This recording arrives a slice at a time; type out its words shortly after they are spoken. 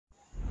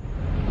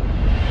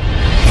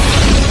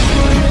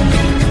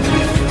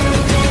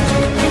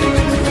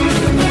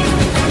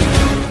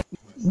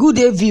Good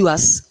day,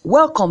 viewers.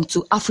 Welcome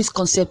to Afris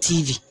Concept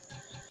TV,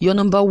 your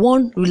number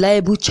one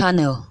reliable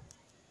channel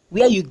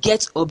where you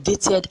get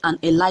updated and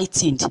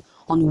enlightened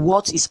on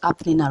what is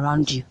happening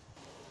around you.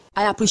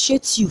 I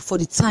appreciate you for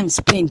the time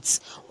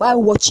spent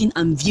while watching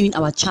and viewing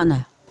our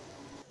channel.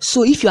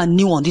 So if you are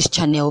new on this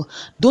channel,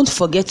 don't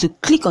forget to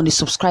click on the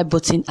subscribe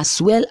button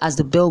as well as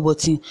the bell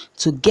button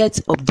to get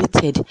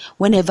updated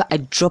whenever I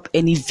drop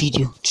any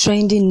video.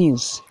 Trending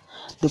news.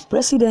 The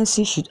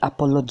presidency should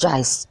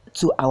apologize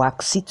to our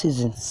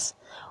citizens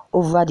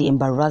over the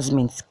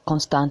embarrassment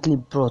constantly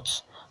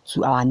brought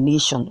to our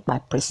nation by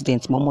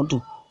President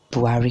Muhammadu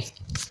Buhari.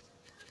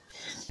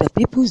 The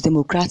People's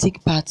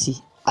Democratic Party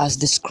has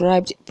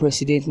described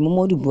President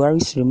Muhammadu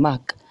Buhari's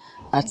remark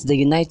at the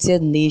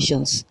United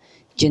Nations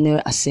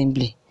General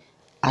Assembly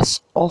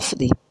as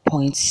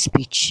off-the-point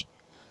speech,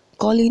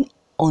 calling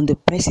on the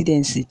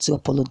presidency to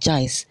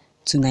apologize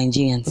to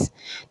Nigerians.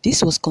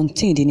 This was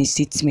contained in a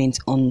statement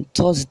on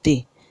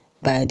Thursday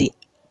by the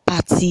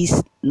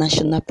party's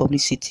national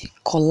publicity,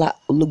 Kola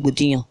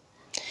Olugbodiyan.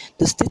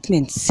 The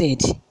statement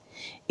said,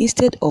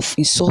 instead of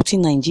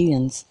insulting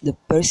Nigerians, the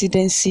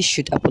presidency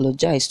should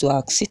apologize to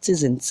our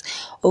citizens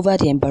over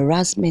the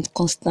embarrassment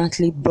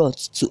constantly brought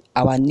to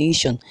our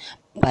nation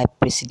by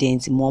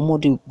President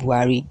Muhammadu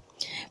Buhari.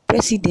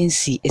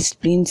 Presidency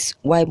explains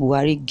why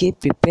Buhari gave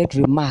prepared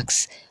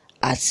remarks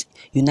at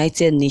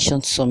United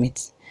Nations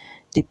Summit.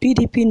 The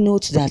PDP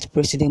notes that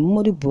President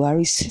Muhammadu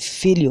Buhari's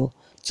failure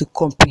to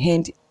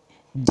comprehend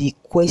the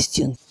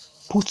question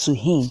put to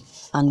him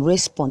and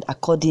respond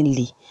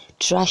accordingly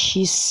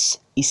trashes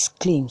his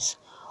claims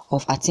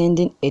of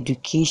attending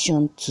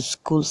education to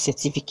school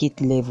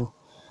certificate level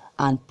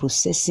and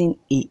processing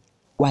a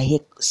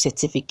WAEC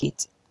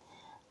certificate,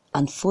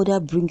 and further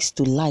brings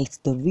to light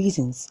the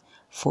reasons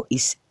for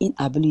his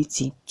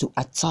inability to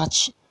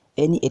attach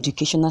any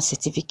educational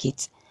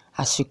certificate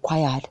as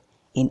required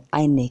in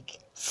INEC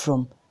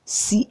from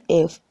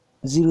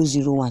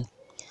CF001.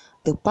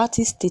 The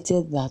party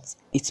stated that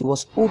it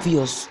was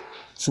obvious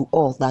to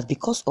all that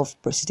because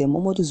of President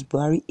Muhammadu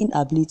Buhari's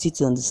inability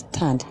to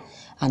understand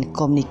and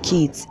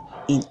communicate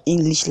in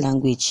English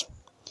language,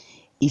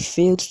 he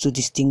failed to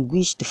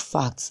distinguish the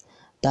fact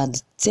that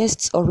the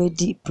tests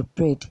already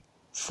prepared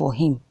for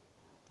him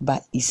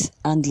by his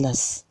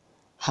handlers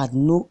had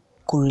no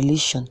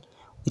correlation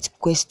with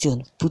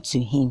question put to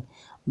him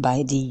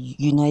by the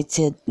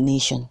United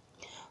Nations.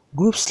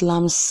 Group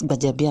slams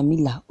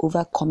Gbajabiamila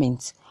over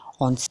comments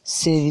on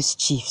service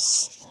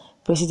chiefs.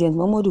 President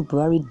Muhammadu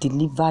Buhari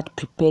delivered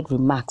prepared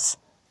remarks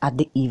at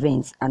the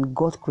event and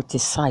got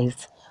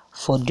criticized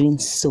for doing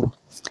so.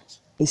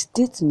 A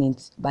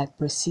statement by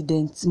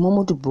President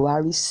Muhammadu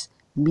Buhari's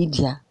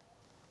media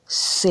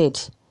said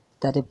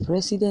that the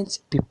president's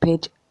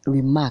prepared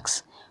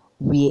remarks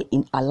were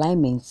in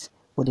alignment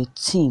with the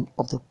theme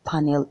of the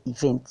panel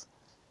event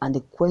and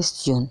the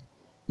question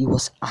he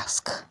was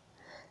asked.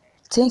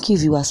 Thank you,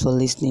 viewers, for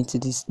listening to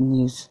this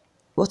news.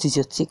 What is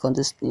your take on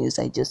this news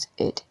I just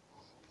heard?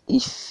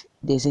 If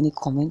there's any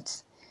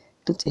comments,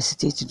 don't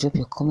hesitate to drop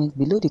your comment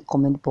below the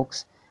comment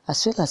box,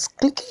 as well as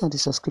clicking on the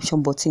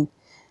subscription button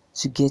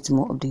to get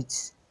more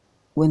updates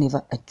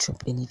whenever I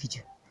drop any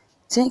video.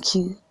 Thank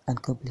you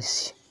and God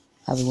bless you.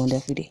 Have a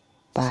wonderful day.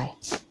 Bye.